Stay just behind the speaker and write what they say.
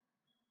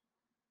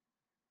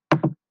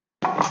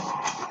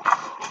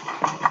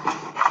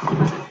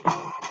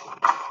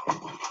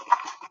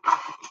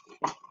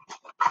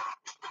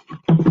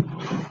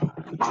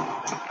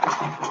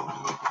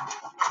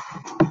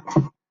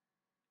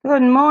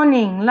Good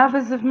morning,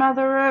 lovers of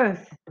Mother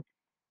Earth.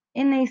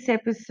 In these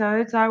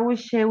episodes, I will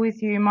share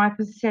with you my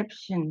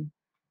perception,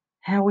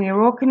 how we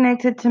are all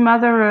connected to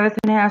Mother Earth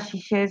and how she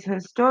shares her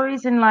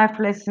stories and life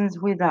lessons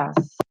with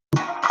us.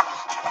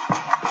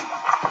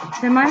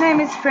 So my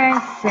name is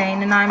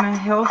Francine and I'm a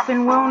health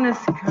and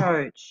wellness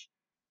coach,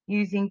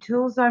 using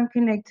tools I'm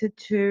connected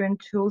to and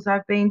tools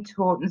I've been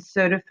taught and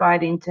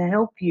certified in to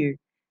help you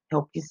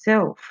help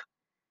yourself.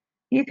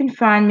 You can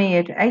find me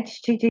at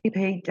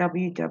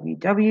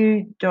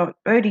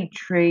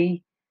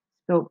http://www.bodhitree,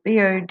 spelled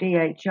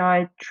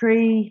BODHI,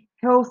 tree,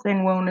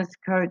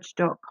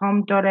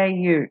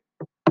 healthandwellnesscoach.com.au.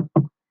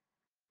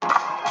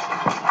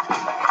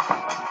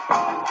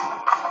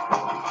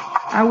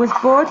 I was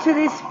brought to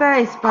this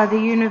space by the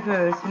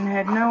universe and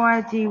had no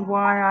idea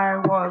why I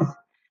was,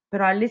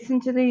 but I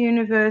listened to the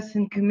universe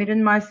and committed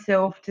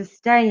myself to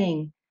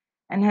staying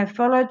and have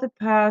followed the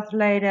path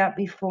laid out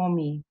before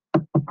me.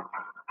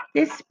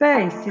 This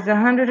space is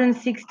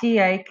 160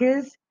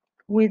 acres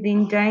with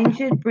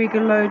endangered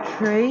brigalow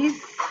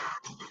trees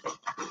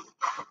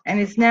and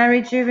is now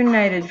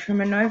rejuvenated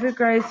from an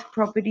overgrazed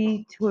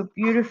property to a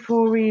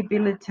beautiful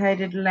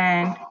rehabilitated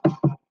land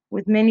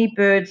with many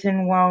birds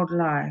and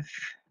wildlife.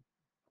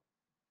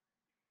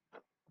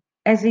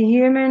 As a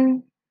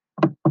human,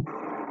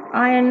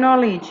 I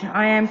acknowledge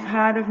I am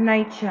part of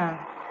nature,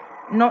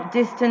 not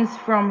distanced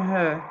from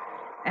her,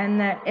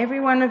 and that every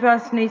one of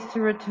us needs to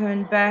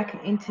return back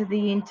into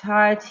the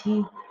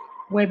entirety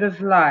web of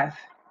life.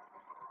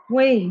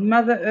 We,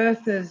 Mother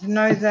Earthers,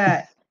 know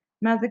that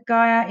Mother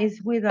Gaia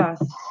is with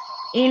us,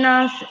 in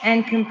us,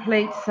 and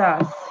completes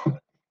us.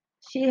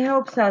 She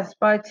helps us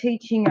by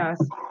teaching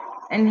us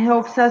and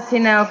helps us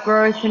in our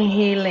growth and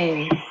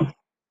healing.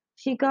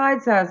 She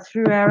guides us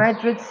through our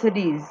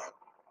adversities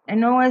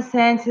and always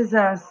answers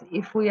us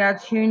if we are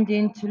tuned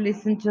in to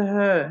listen to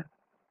her.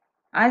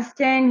 I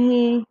stand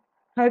here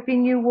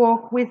hoping you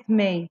walk with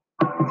me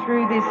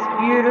through this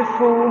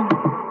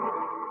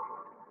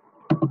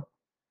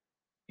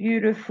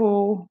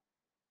beautiful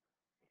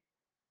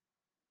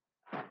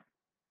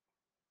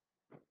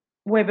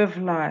web of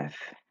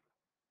life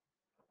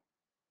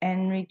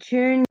and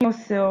retune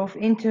yourself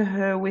into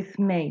her with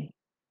me,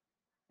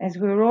 as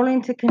we're all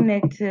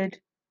interconnected.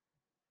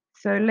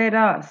 So let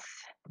us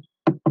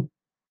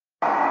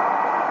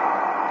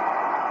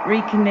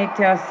reconnect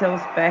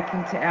ourselves back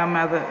into our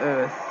Mother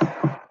Earth.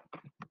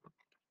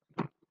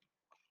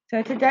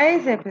 So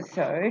today's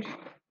episode,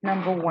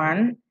 number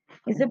 1,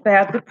 is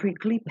about the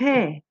prickly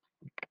pear.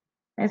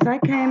 As I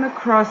came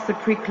across the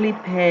prickly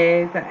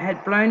pear that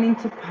had blown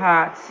into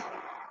parts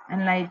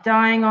and lay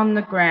dying on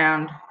the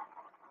ground,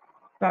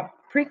 but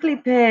prickly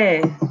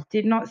pear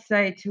did not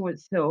say to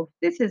itself,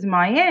 "This is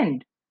my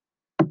end."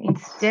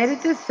 Instead,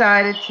 it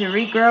decided to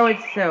regrow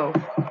itself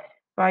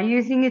by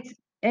using its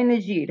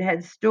energy it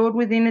had stored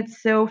within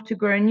itself to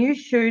grow new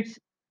shoots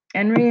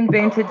and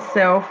reinvent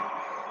itself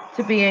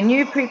to be a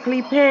new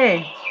prickly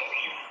pear.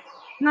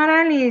 Not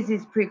only is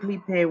this prickly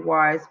pear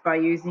wise by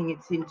using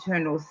its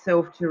internal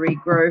self to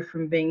regrow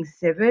from being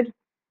severed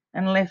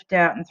and left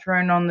out and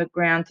thrown on the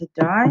ground to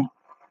die,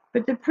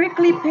 but the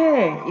prickly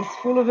pear is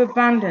full of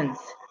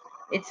abundance.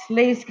 Its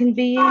leaves can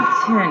be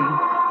eaten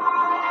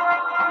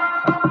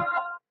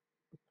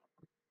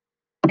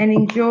and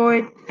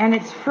enjoyed, and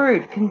its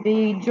fruit can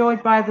be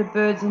enjoyed by the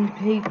birds and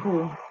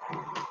people.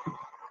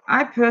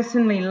 I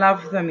personally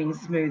love them in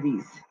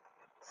smoothies.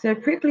 So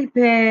prickly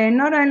pear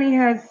not only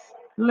has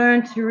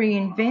learned to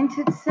reinvent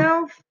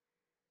itself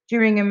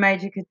during a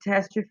major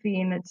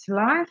catastrophe in its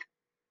life,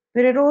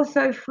 but it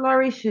also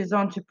flourishes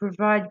on to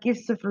provide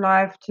gifts of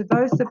life to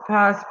those that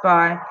pass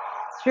by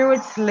through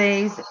its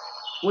leaves,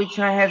 which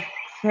I have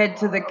fed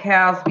to the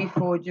cows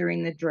before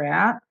during the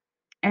drought,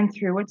 and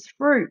through its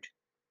fruit.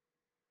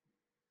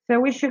 So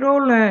we should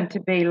all learn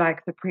to be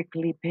like the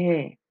prickly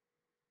pear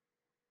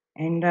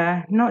and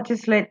not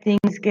just let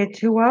things get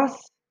to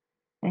us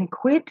and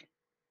quit,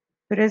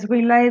 but as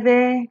we lay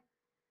there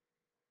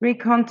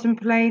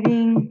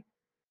recontemplating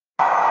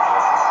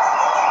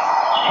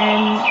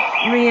and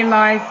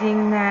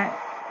realizing that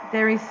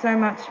there is so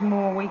much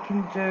more we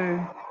can do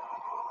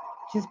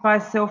just by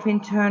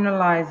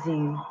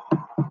self-internalizing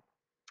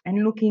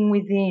and looking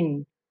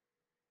within.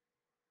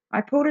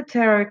 I pulled a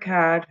tarot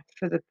card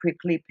for the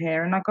prickly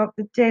pear and I got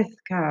the death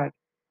card,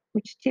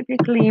 which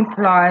typically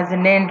implies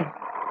an end,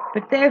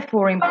 but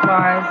therefore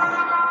implies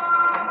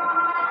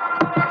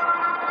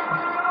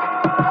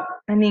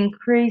an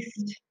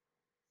increased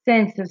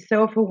sense of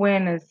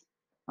self-awareness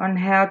on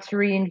how to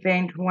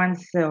reinvent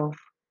oneself,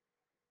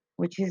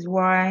 which is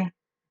why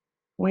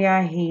we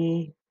are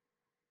here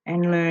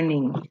and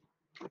learning.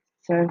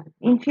 So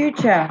in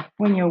future,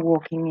 when you're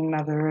walking in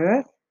Mother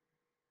Earth,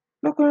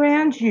 look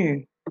around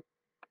you.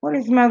 What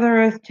is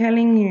Mother Earth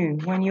telling you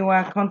when you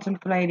are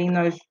contemplating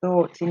those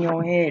thoughts in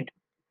your head?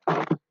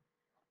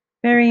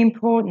 Very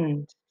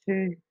important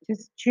to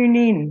just tune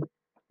in,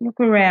 look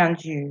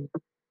around you.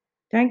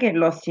 Don't get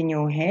lost in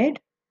your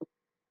head.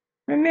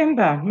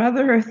 Remember,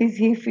 Mother Earth is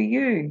here for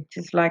you,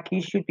 just like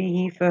you should be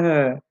here for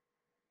her.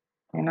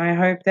 And I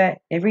hope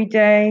that every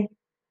day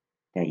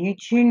that you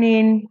tune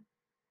in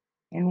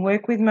and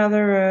work with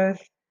Mother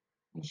Earth,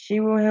 and she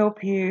will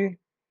help you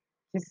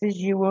just as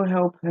you will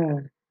help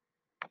her.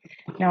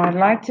 Now, I'd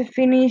like to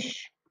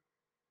finish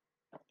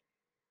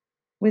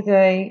with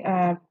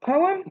a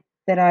poem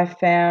that I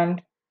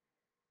found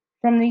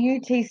from the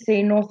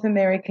UTC, North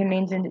American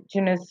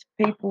Indigenous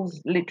Peoples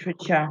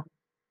Literature.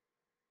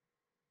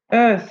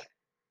 Earth,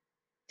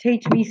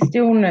 teach me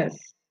stillness,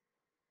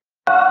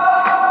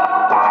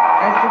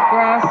 as the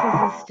grasses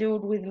are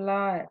stilled with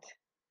light.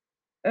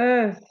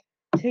 Earth,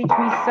 teach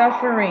me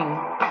suffering,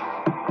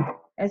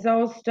 as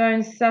old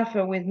stones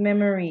suffer with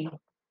memory.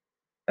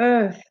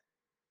 Earth,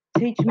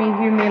 teach me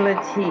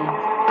humility,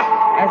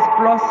 as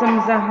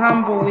blossoms are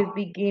humble with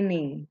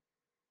beginning.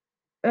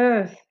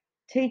 Earth,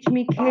 teach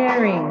me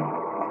caring,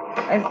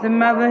 as the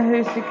mother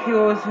who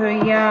secures her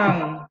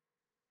young.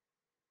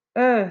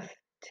 Earth,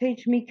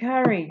 teach me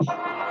courage,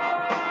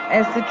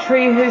 as the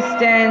tree who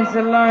stands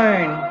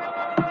alone.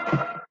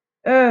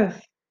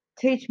 Earth,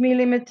 teach me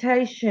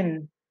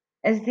limitation,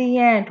 as the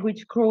ant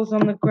which crawls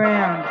on the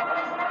ground.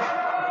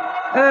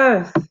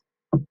 Earth,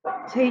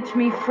 teach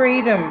me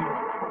freedom,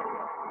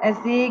 as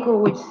the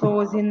eagle which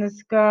soars in the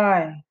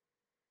sky.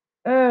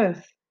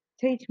 Earth,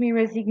 teach me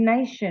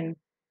resignation,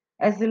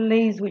 as the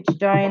leaves which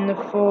die in the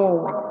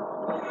fall.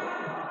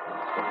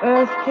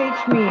 Earth,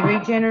 teach me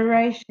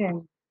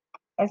regeneration,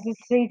 as the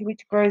seed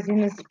which grows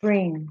in the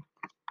spring.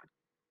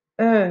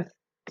 Earth,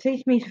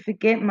 teach me to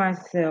forget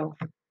myself,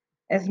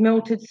 as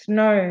melted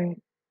snow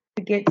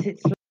forgets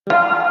its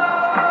love.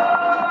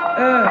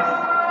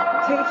 Earth,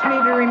 teach me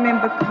to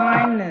remember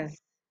kindness,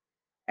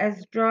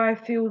 as dry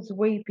fields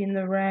weep in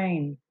the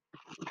rain.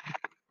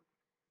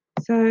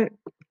 So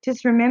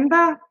just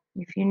remember,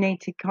 if you need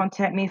to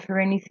contact me for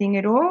anything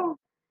at all,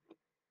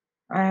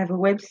 I have a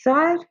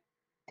website,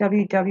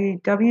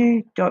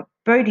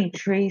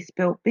 www.bodhitree,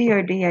 spelled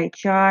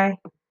BODHI,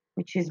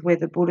 which is where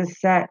the Buddha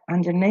sat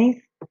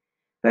underneath.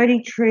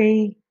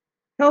 Bodhitree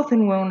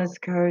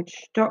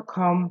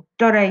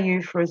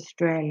healthandwellnesscoach.com.au for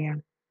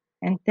Australia.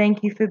 And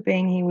thank you for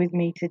being here with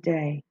me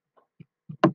today.